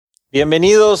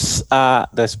Bienvenidos a,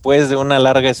 después de una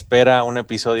larga espera, un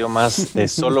episodio más de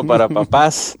Solo para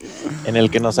Papás, en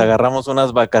el que nos agarramos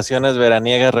unas vacaciones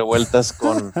veraniegas revueltas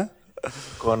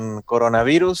con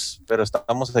coronavirus, pero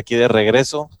estamos aquí de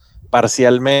regreso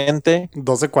parcialmente.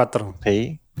 2 de 4.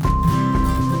 Sí.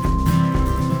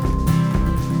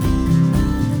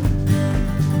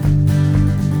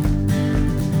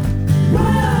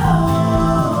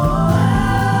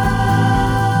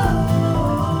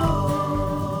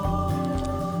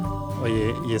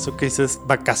 Oye, y eso que dices,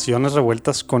 vacaciones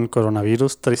revueltas con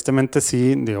coronavirus, tristemente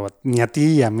sí, digo, ni a ti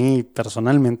y a mí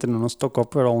personalmente no nos tocó,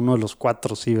 pero a uno de los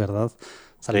 4 sí, ¿verdad?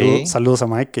 Sí. Saludos a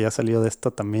Mike, que ya salió de esta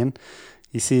también.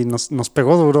 Y sí, nos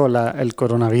pegó duro el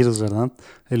coronavirus, ¿verdad?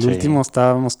 El Sí. último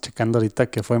estábamos checando ahorita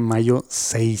que fue mayo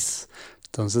 6.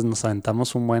 Entonces nos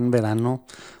aventamos un buen verano.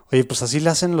 Oye, pues así le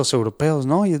hacen los europeos,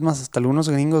 ¿no? Y es más, hasta algunos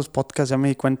gringos podcast ya me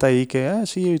di cuenta ahí que,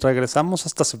 sí, regresamos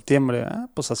hasta septiembre.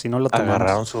 Pues así no la tomamos.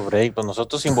 Agarraron su break, pues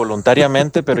nosotros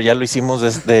involuntariamente, pero ya lo hicimos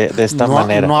de esta No,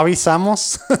 manera. no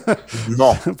avisamos,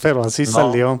 No, pero así no.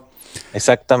 salió.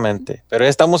 Exactamente, pero ya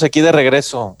estamos aquí de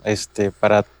regreso,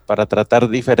 para tratar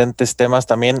diferentes temas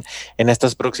también en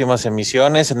estas próximas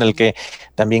emisiones, en el que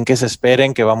también que se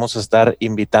esperen que vamos a estar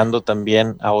invitando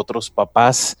también a otros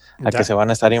papás a que Ya, se van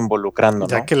a estar involucrando,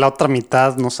 ya ¿no? que la otra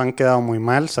mitad nos han quedado muy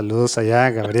mal. Saludos allá,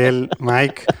 Gabriel,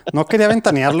 Mike. No quería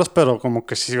ventanearlos, pero como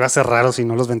que sí iba a ser raro si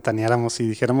no los ventaneáramos y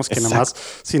dijéramos que Exacto.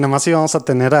 si nada más íbamos a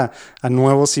tener a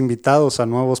nuevos invitados, a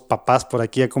nuevos papás por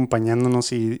aquí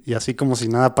acompañándonos y así como si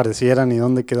nada aparecieran y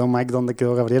dónde quedó Mike, dónde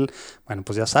quedó Gabriel. Bueno,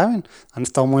 pues ya saben, han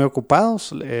estado muy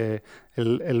ocupados.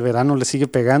 El verano le sigue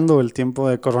pegando, el tiempo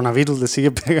de coronavirus le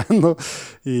sigue pegando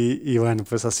y bueno,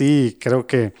 pues así creo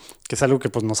que es algo que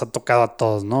pues nos ha tocado a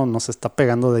todos, ¿no? Nos está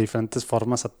pegando de diferentes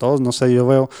formas a todos. No sé, yo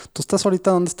veo, ¿tú estás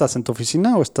ahorita dónde estás? ¿En tu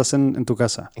oficina o estás en tu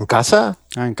casa? ¿En casa?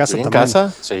 En casa Sí, en también.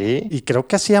 casa, sí. Y creo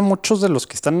que así a muchos de los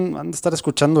que han de estar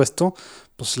escuchando esto,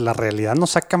 pues la realidad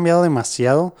nos ha cambiado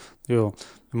demasiado. Digo,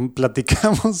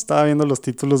 platicamos, estaba viendo los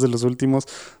títulos de los últimos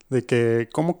de que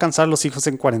cómo cansar a los hijos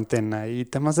en cuarentena y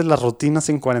temas de las rutinas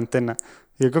en cuarentena.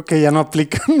 Yo creo que ya no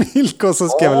aplican mil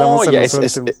cosas que Oh, hablamos en ya los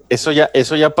últimos.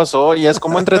 eso ya pasó, ya es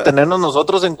como entretenernos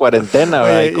nosotros en cuarentena,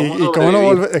 ¿verdad? Oye, Y cómo y cómo no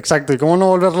sobrevivir. volver, exacto, y cómo no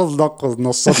volverlos locos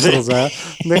nosotros, Sí. ¿verdad?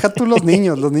 Deja tú los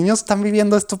niños están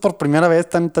viviendo esto por primera vez,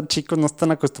 tan chicos, no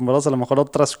están acostumbrados a lo mejor a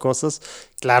otras cosas,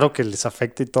 claro que les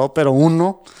afecta y todo, pero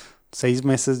 6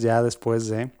 meses ya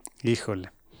después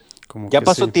híjole, como Ya que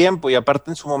pasó sí. tiempo y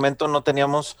aparte en su momento no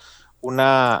teníamos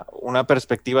una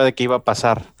perspectiva de qué iba a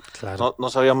pasar. Claro. No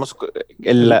sabíamos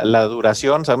El, la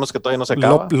duración, sabemos que todavía no se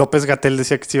acaba. López Gatel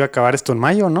decía que se iba a acabar esto en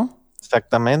mayo, ¿no?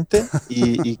 Exactamente,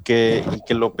 y que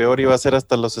lo peor iba a ser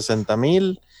hasta los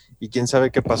 60,000 y quién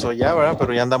sabe qué pasó ya, ¿verdad?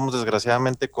 Pero ya andamos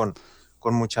desgraciadamente con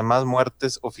muchas más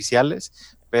muertes oficiales,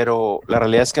 pero la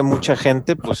realidad es que mucha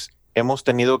gente pues hemos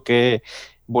tenido que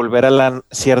volver a la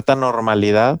cierta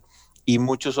normalidad y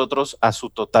muchos otros a su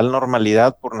total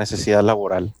normalidad por necesidad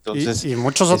laboral. Entonces, Y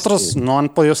muchos otros no han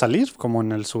podido salir, como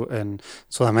en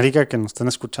Sudamérica, que nos están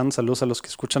escuchando. Saludos a los que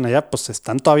escuchan allá, pues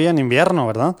están todavía en invierno,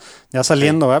 ¿verdad? Ya sí,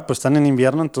 saliendo, ¿verdad? Pues están en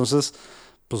invierno, entonces,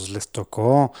 pues les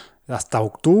tocó hasta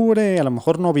octubre, a lo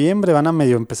mejor noviembre, van a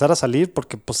medio empezar a salir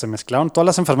porque pues se mezclaron todas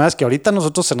las enfermedades que ahorita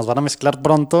nosotros se nos van a mezclar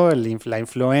pronto, la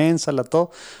influenza, la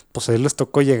todo, pues a ellos les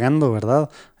tocó llegando, ¿verdad?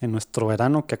 En nuestro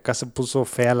verano, que acá se puso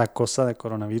fea la cosa de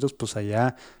coronavirus, pues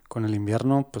allá con el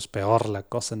invierno, pues peor la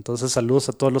cosa. Entonces, saludos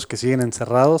a todos los que siguen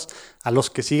encerrados, a los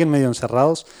que siguen medio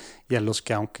encerrados y a los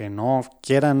que aunque no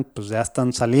quieran, pues ya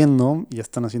están saliendo y ya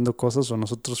están haciendo cosas, o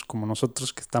nosotros como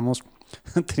nosotros que estamos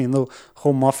teniendo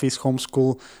home office,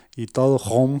 homeschool y todo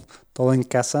home, todo en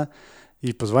casa.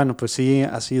 Y pues bueno, pues sí,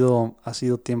 ha sido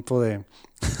tiempo de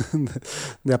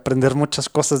aprender muchas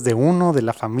cosas de uno, de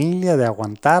la familia, de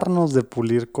aguantarnos, de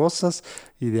pulir cosas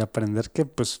y de aprender que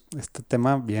pues este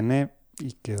tema viene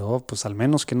y quedó, pues al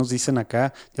menos que nos dicen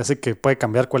acá, ya sé que puede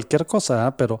cambiar cualquier cosa,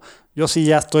 ¿eh? Pero yo sí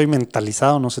ya estoy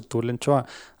mentalizado, no sé tú, Lencho,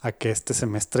 a que este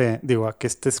semestre, digo, a que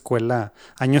esta escuela,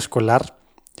 año escolar,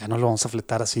 ya no lo vamos a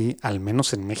fletar así, al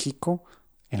menos en México,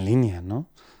 en línea, ¿no?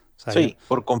 O sea, sí,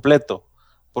 por completo,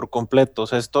 por completo. O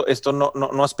sea, esto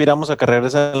no aspiramos a que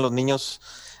regresen los niños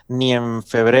ni en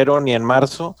febrero ni en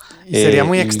marzo. y sería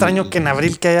muy extraño Y que en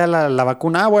abril que haya la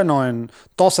vacuna. Bueno,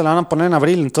 todos se la van a poner en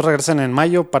abril, entonces regresen en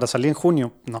mayo para salir en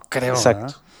junio. No creo, ¿verdad?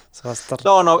 exacto. Se va a estar.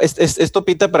 No, esto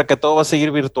pita para que todo va a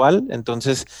seguir virtual,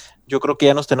 entonces yo creo que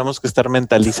ya nos tenemos que estar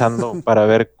mentalizando para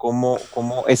ver cómo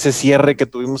ese cierre que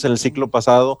tuvimos en el ciclo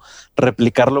pasado,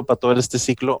 replicarlo para todo este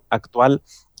ciclo actual,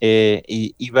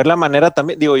 y ver la manera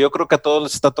también, digo, yo creo que a todos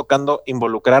les está tocando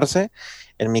involucrarse,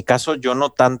 en mi caso yo no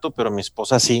tanto, pero mi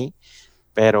esposa sí,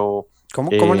 pero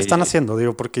 ¿Cómo le están haciendo?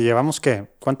 Digo, porque llevamos, ¿qué?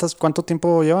 ¿Cuánto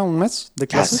tiempo lleva? ¿Un mes de Ya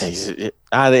clases?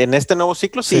 en este nuevo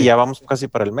ciclo sí, Sí. ya vamos casi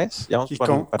para el mes. Ya vamos ¿Y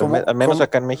para el mes, al menos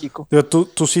acá en México. Digo,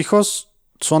 tus hijos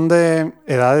son de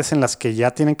edades en las que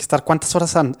ya tienen que estar. ¿Cuántas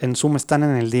horas en Zoom están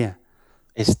en el día?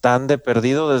 Están de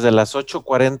perdido desde las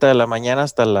 8:40 de la mañana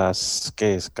hasta las,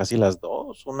 que es casi las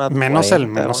 2, Menos 1:40, el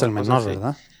una cosa menor, así.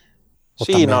 ¿verdad? ¿O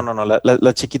Sí, no, también? no, no,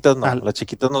 las chiquitas no, Al- las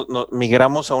chiquitas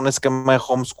migramos a un esquema de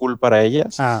homeschool para ellas,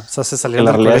 o sea, se porque salieron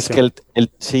la del realidad es que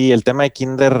colegio. sí, el tema de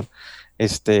kinder,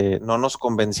 no nos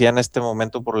convencía en este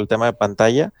momento por el tema de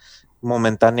pantalla,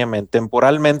 momentáneamente,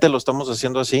 temporalmente lo estamos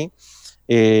haciendo así,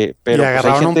 ¿Y pero pues hay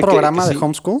agarraron un gente que programa de sí,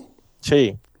 homeschool?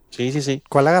 sí, sí, sí, sí,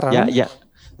 ¿Cuál ya, agarraron? ya.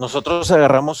 Nosotros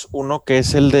agarramos uno que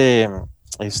es el de,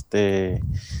 te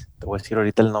voy a decir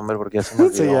ahorita el nombre porque ya se me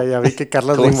Sí, ya, olvidó. ya vi que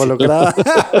Carlos Te le voy a decirlo. involucraba.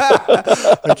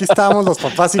 Aquí estábamos los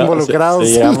papás No, involucrados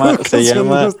en la se educación de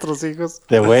llama, nuestros hijos.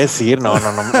 te voy a decir, no,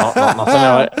 no, no, no, no, no se me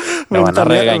va, me van a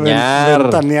regañar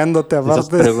Ventaneándote esas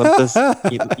aparte. preguntas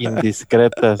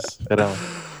indiscretas. Espérame.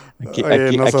 Oye, Aquí lo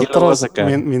voy a nosotros, sacar.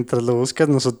 mientras lo buscas,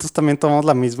 nosotros también tomamos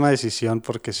la misma decisión,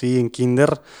 porque sí, en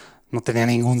Kinder no tenía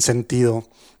ningún sentido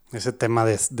ese tema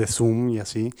de Zoom y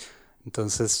así.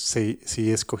 Entonces,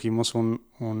 sí escogimos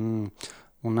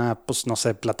una, pues no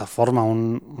sé, plataforma,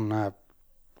 una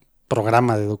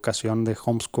programa de educación de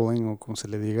homeschooling o como se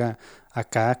le diga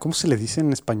acá. ¿Cómo se le dice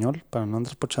en español? Para no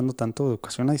andar pochando tanto,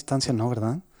 educación a distancia, ¿no?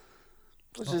 ¿Verdad?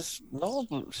 Pues no,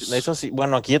 pues, eso sí.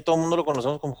 Bueno, aquí todo el mundo lo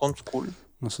conocemos como homeschool.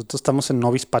 Nosotros estamos en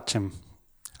Novis Pacem.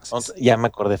 Así es. Ya me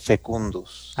acordé,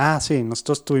 Fecundus. Ah, sí,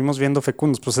 nosotros estuvimos viendo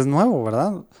Fecundos, pues es nuevo,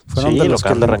 ¿verdad? Sí, lo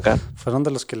acaban de arrancar. Fueron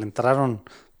de los que le entraron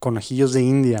conejillos de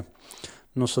India.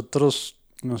 Nosotros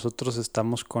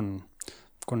estamos con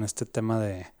este tema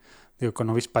digo, con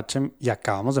Novis Pacem y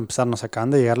acabamos de empezar, nos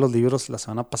acaban de llegar los libros la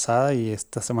semana pasada y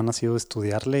esta semana ha sido de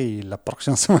estudiarle y la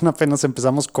próxima semana apenas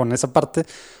empezamos con esa parte,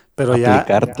 pero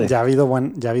Aplicarte. ya ha habido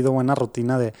buena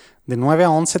rutina de 9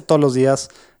 a 11 todos los días,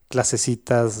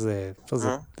 clasecitas de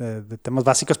temas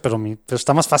básicos, pero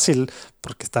está más fácil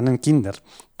porque están en kinder.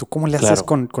 ¿Tú cómo le haces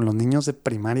Claro. con los niños de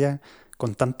primaria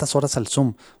con tantas horas al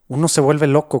Zoom? Uno se vuelve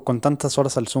loco con tantas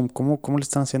horas al Zoom. ¿Cómo le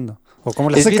están haciendo? ¿O cómo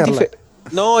le Es hace bien Carla?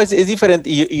 No, es diferente.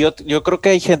 Y yo creo que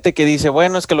hay gente que dice,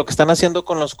 bueno, es que lo que están haciendo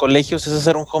con los colegios es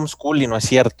hacer un homeschool y no es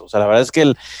cierto. O sea, la verdad es que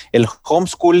el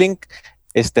homeschooling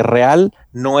real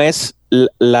no es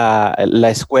la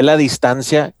escuela a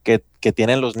distancia que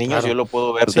tienen los niños. Claro. Yo lo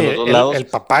puedo ver Sí, de los dos lados. el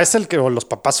papá es o los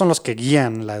papás son los que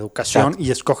guían la educación. Exacto.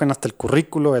 Y escogen hasta el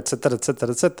currículo, etcétera,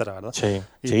 etcétera, etcétera, ¿verdad? Sí.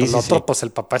 Y sí, por sí, lo otro, sí. pues el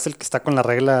papá es el que está con la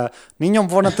regla, niño,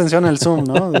 pon atención al Zoom,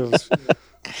 ¿no?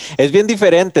 Es bien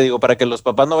diferente, digo, para que los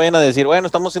papás no vayan a decir, bueno,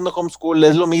 estamos haciendo homeschool,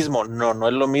 es lo mismo. No, no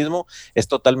es lo mismo, es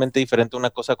totalmente diferente una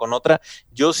cosa con otra.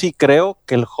 Yo sí creo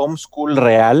que el homeschool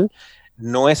real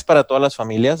no es para todas las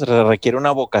familias, requiere una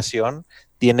vocación,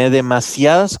 tiene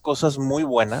demasiadas cosas muy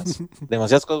buenas,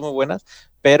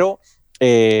 pero,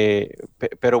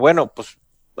 pero bueno, pues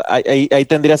ahí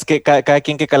tendrías que cada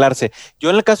quien que calarse. Yo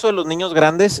en el caso de los niños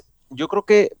grandes, yo creo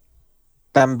que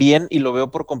también, y lo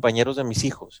veo por compañeros de mis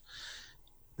hijos,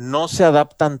 no se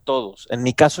adaptan todos. En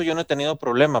mi caso yo no he tenido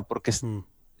problema porque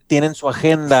tienen su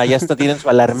agenda, ya hasta tienen su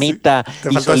alarmita. Sí, te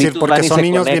y falta decir, porque son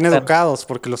niños conectan. bien educados,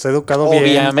 porque los he educado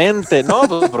Obviamente, bien. no,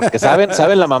 pues porque saben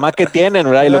la mamá que tienen,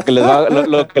 ¿verdad? Y lo que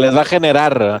les va a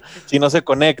generar, ¿verdad? Si no se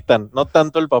conectan, no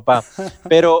tanto el papá.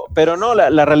 Pero no,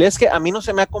 la realidad es que a mí no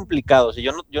se me ha complicado. O sea,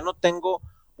 yo no tengo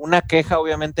una queja,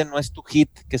 obviamente no es tu hit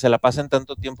que se la pasen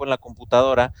tanto tiempo en la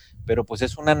computadora, pero pues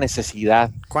es una necesidad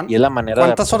y es la manera de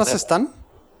 ¿Cuántas horas están?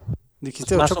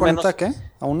 ¿Dijiste pues 8:40 qué?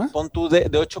 ¿A una? Pon tú de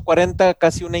 8:40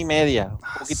 casi 1:30,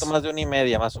 un poquito más de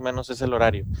 1:30, más o menos es el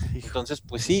horario. Entonces,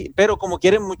 pues sí, pero como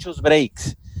quieren muchos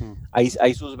breaks,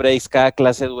 hay sus breaks, cada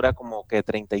clase dura como que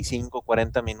 35,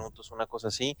 40 minutos, una cosa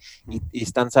así, y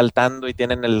están saltando y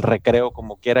tienen el recreo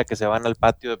como quiera que se van al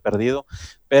patio de perdido,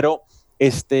 pero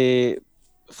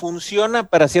funciona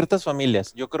para ciertas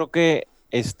familias. Yo creo que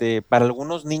para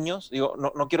algunos niños, digo,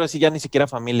 no quiero decir ya ni siquiera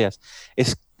familias,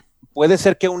 puede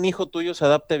ser que un hijo tuyo se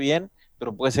adapte bien,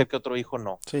 pero puede ser que otro hijo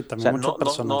no. Sí, también o sea, no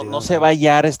personalidad. se va a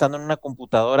hallar estando en una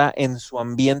computadora en su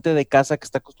ambiente de casa que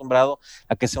está acostumbrado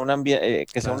a que sea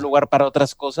sea un lugar para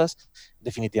otras cosas,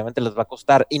 definitivamente les va a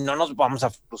costar y no nos vamos a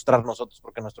frustrar nosotros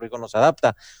porque nuestro hijo nos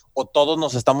adapta o todos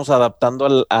nos estamos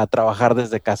adaptando a trabajar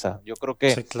desde casa. Yo creo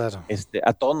que sí, claro.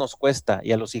 a todos nos cuesta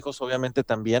y a los hijos obviamente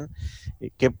también.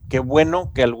 Qué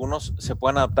bueno que algunos se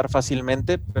puedan adaptar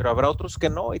fácilmente, pero habrá otros que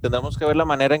no y tendremos que ver la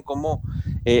manera en cómo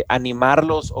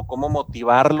animarlos o cómo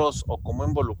motivarlos o cómo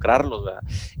involucrarlos, ¿verdad?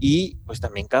 Y pues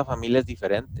también cada familia es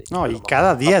diferente. No, y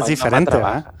cada día es diferente,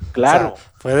 ¿verdad? Claro.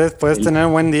 O sea, puedes tener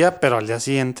un buen día, pero al día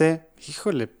siguiente,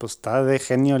 híjole, pues está de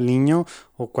genio el niño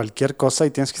o cualquier cosa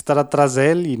y tienes que estar atrás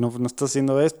de él y no está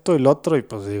haciendo esto y lo otro y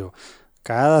pues digo,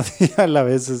 cada día a la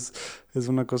vez es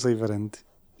una cosa diferente.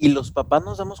 Y los papás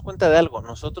nos damos cuenta de algo.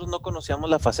 Nosotros no conocíamos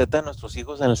la faceta de nuestros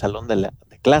hijos en el salón de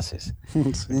clases, Sí,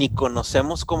 ni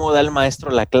conocemos cómo da el maestro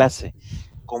la clase.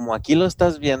 Como aquí lo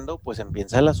estás viendo, pues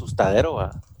empieza el asustadero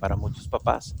para muchos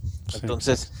papás. sí,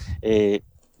 Entonces, exacto.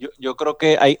 yo creo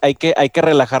que hay que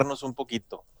relajarnos un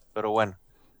poquito, pero bueno.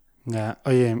 Ya,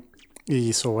 oye,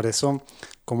 y sobre eso,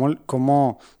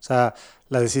 o sea,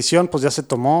 la decisión pues ya se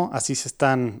tomó, así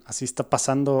está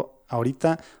pasando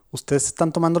ahorita. Ustedes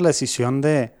están tomando la decisión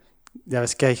ya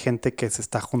ves que hay gente que se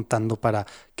está juntando para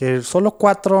que solo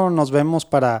cuatro nos vemos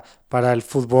para el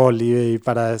fútbol y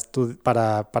para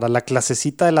la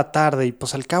clasecita de la tarde. Y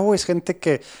pues al cabo es gente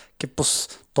que pues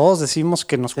todos decimos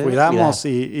que nos Se debe cuidar. cuidamos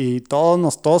y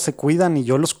todos se cuidan y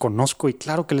yo los conozco y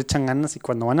claro que le echan ganas y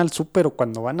cuando van al súper o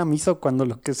cuando van a misa o cuando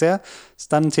lo que sea,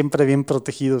 están siempre bien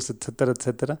protegidos, etcétera,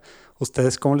 etcétera.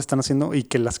 ¿Ustedes cómo le están haciendo? Y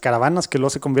que las caravanas que luego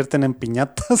se convierten en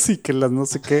piñatas y que las no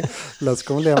sé qué,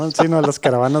 ¿cómo le llaman? Sí, no, las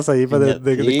caravanas ahí de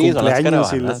Sí, son las cumpleaños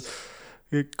caravanas.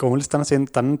 ¿cómo le están haciendo?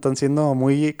 ¿Están siendo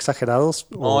muy exagerados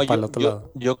o No, para el otro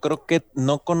lado? yo creo que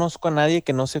no conozco a nadie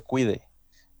que no se cuide,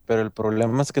 pero el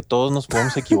problema es que todos nos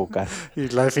podemos equivocar. Y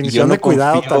la Y yo definición de no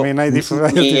cuidado confío también hay es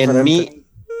ni en diferente. mí,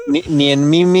 ni en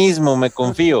mí mismo me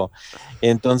confío.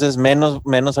 Entonces,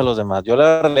 menos a los demás. Yo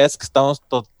la realidad es que estamos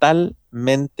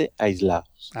totalmente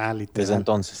aislados Ah, desde literal.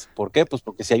 entonces. ¿Por qué? Pues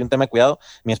porque si hay un tema de cuidado,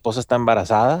 mi esposa está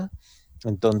embarazada,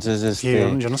 entonces,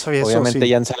 Oye, yo no sabía eso, obviamente sí.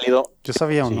 ya han salido, Yo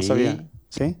sabía o no sabía.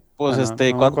 sí, ¿Sí? pues Bueno,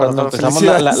 no me acuerdo, cuando pero empezamos la,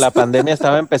 la, felicidades. la pandemia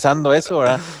estaba empezando eso,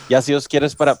 ¿verdad? Ya si Dios quiere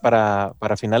es para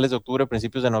finales de octubre,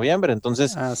 principios de noviembre.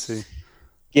 Entonces, Ah, sí.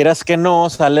 quieras que no,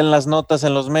 salen las notas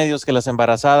en los medios que las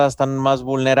embarazadas están más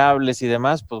vulnerables y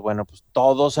demás, pues bueno, pues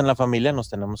todos en la familia nos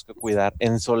tenemos que cuidar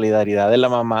en solidaridad de la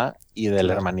mamá y del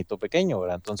Claro, hermanito pequeño,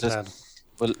 ¿verdad? Entonces, claro.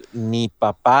 pues ni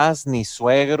papás, ni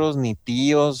suegros, ni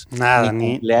tíos, Nada,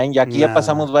 ni cumpleaños. Ya aquí ya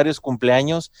pasamos nada. varios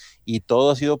cumpleaños y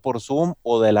todo ha sido por Zoom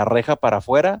o de la reja para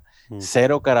afuera, Mm.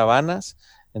 cero caravanas.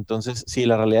 Entonces, sí,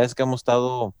 la realidad es que hemos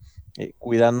estado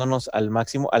cuidándonos al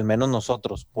máximo, al menos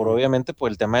nosotros, Mm. obviamente por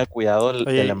el tema del cuidado del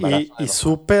Oye, embarazo de y mamá.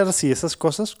 supers y esas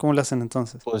cosas, ¿cómo le hacen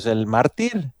entonces? Pues el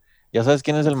mártir, ya sabes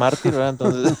quién es el mártir, ¿verdad?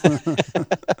 Entonces,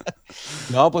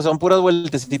 no, pues son puras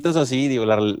vueltecitas así, digo,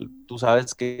 tú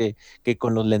sabes que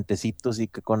con los lentecitos y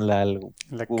que con el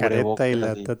La careta y cubrebocas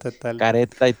la y tal.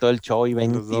 careta y todo el show y Y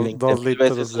los 20 y 20 dos mil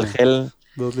litros veces el de, gel.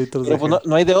 2 litros Pero de pues no, gel.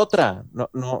 no hay de otra,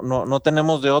 no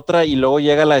tenemos de otra y luego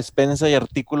llega la despensa y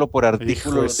artículo por artículo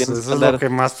Hijo, lo tienes que eso es lo andar. que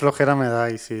más flojera me da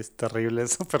y sí, es terrible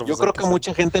eso, pero Yo pues hay creo que que a hacerlo.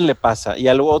 mucha gente le pasa y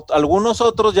algunos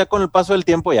otros ya con el paso del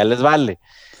tiempo ya les vale,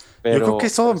 Yo creo que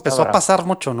eso pero está empezó a bravo. pasar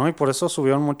mucho, ¿no? Y por eso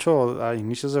subieron mucho a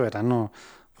inicios de verano,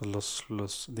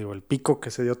 pues digo, el pico que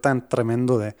se dio tan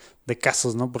tremendo de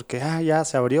casos, ¿no? Porque, ya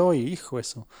se abrió y hijo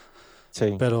eso.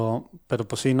 Sí. Pero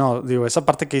pues sí, no, digo, esa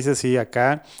parte que dice, sí,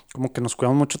 acá como que nos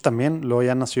cuidamos mucho también, luego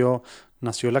ya nació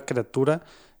la criatura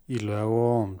y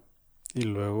luego,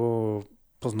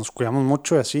 pues nos cuidamos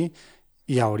mucho y así,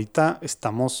 y ahorita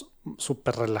estamos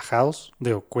súper relajados,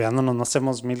 digo, cuidándonos, no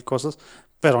hacemos mil cosas,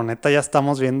 pero neta ya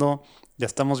estamos viendo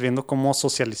cómo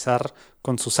socializar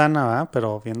con Susana, ¿verdad?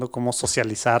 Pero viendo cómo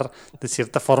socializar de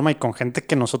cierta forma y con gente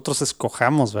que nosotros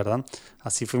escojamos, ¿verdad?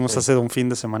 Así fuimos Sí. hace un fin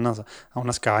de semana a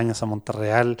unas cabañas a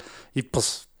Monterreal y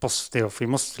pues digo,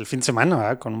 fuimos el fin de semana,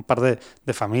 ¿verdad? Con un par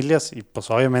de familias y pues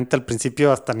obviamente al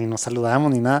principio hasta ni nos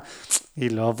saludamos ni nada y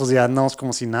luego pues ya andamos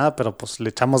como si nada, pero pues le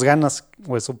echamos ganas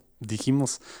o eso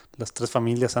dijimos las tres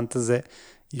familias antes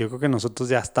y yo creo que nosotros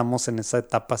ya estamos en esa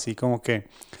etapa así como que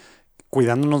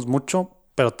cuidándonos mucho,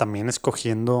 pero también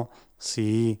escogiendo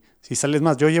si sales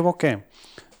más. Yo llevo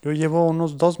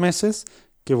unos 2 meses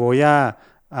que voy a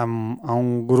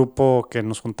un grupo que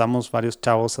nos juntamos varios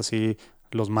chavos así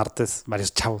los martes,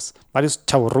 varios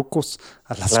chavorrucos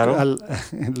Claro.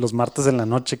 los martes en la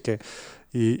noche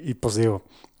pues digo,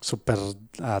 súper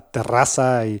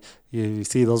terraza y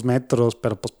sí, 2 metros,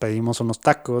 pero pues pedimos unos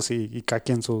tacos y cada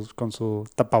quien con su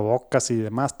tapabocas y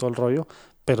demás, todo el rollo,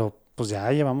 pero pues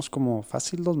ya llevamos como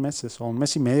fácil 2 meses o un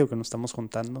mes y medio que nos estamos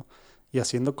juntando y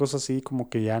haciendo cosas así como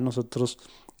que ya nosotros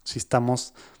sí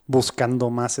estamos buscando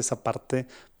más esa parte,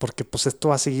 porque pues esto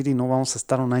va a seguir y no vamos a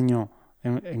estar un año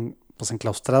pues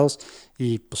enclaustrados.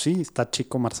 Y pues sí, está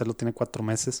chico, Marcelo tiene 4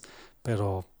 meses,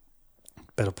 pero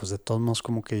pues de todos modos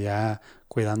como que ya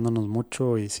cuidándonos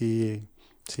mucho y sí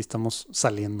estamos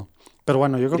saliendo. Pero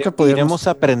bueno, yo creo que pudiéramos, Iremos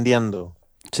aprendiendo.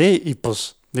 sí, y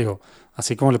pues digo,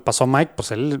 así como le pasó a Mike,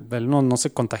 pues él no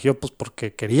se contagió pues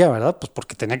porque quería, ¿verdad? Pues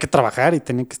porque tenía que trabajar y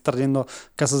tenía que estar yendo a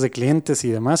casas de clientes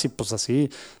y demás, y pues así,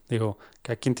 digo,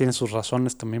 cada quien tiene sus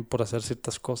razones también por hacer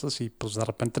ciertas cosas y pues de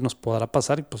repente nos podrá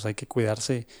pasar y pues hay que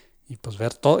cuidarse y pues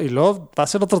ver todo. Y luego va a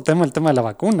ser otro tema, el tema de la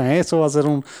vacuna, ¿eh? Eso va a ser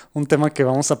un tema que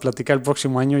vamos a platicar el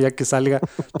próximo año ya que salga.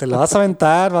 Te la vas a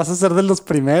aventar, vas a ser de los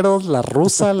primeros, la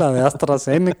rusa, la de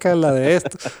AstraZeneca, la de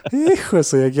esto. Hijo,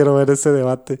 eso ya quiero ver ese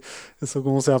debate, eso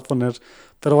cómo se va a poner.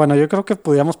 Pero bueno, yo creo que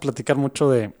podíamos platicar mucho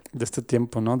de este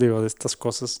tiempo, ¿no? Digo, de estas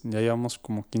cosas. Ya llevamos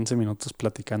como 15 minutos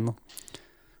platicando.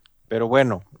 Pero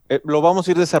bueno, lo vamos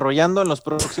a ir desarrollando en los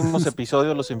próximos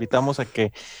episodios. Los invitamos a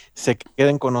que se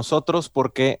queden con nosotros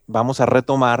porque vamos a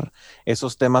retomar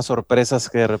esos temas sorpresas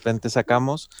que de repente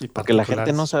sacamos, porque la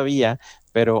gente no sabía,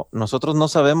 pero nosotros no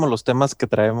sabemos los temas que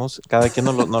traemos. Cada quien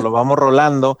nos lo vamos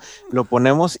rolando, lo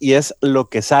ponemos y es lo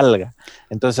que salga.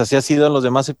 Entonces así ha sido en los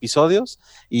demás episodios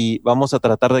y vamos a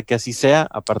tratar de que así sea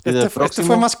a partir del próximo. Este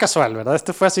fue más casual, ¿verdad?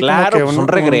 Este fue así claro, como que un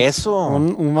regreso.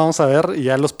 Vamos a ver, y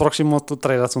ya los próximos tú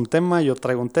traerás un tema, yo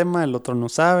traigo un tema, el otro no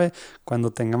sabe.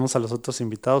 Cuando tengamos a los otros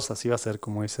invitados, así va a ser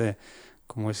como dice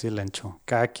Lencho.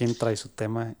 Cada quien trae su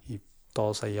tema y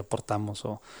todos ahí aportamos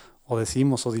o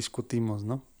decimos o discutimos,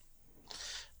 ¿no?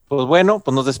 Pues bueno,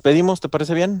 pues nos despedimos, ¿te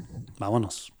parece bien?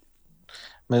 Vámonos.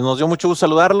 Nos dio mucho gusto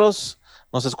saludarlos.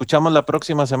 Nos escuchamos la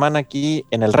próxima semana aquí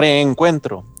en el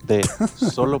reencuentro de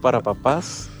Solo para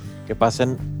Papás. Que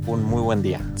pasen un muy buen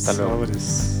día. Hasta luego.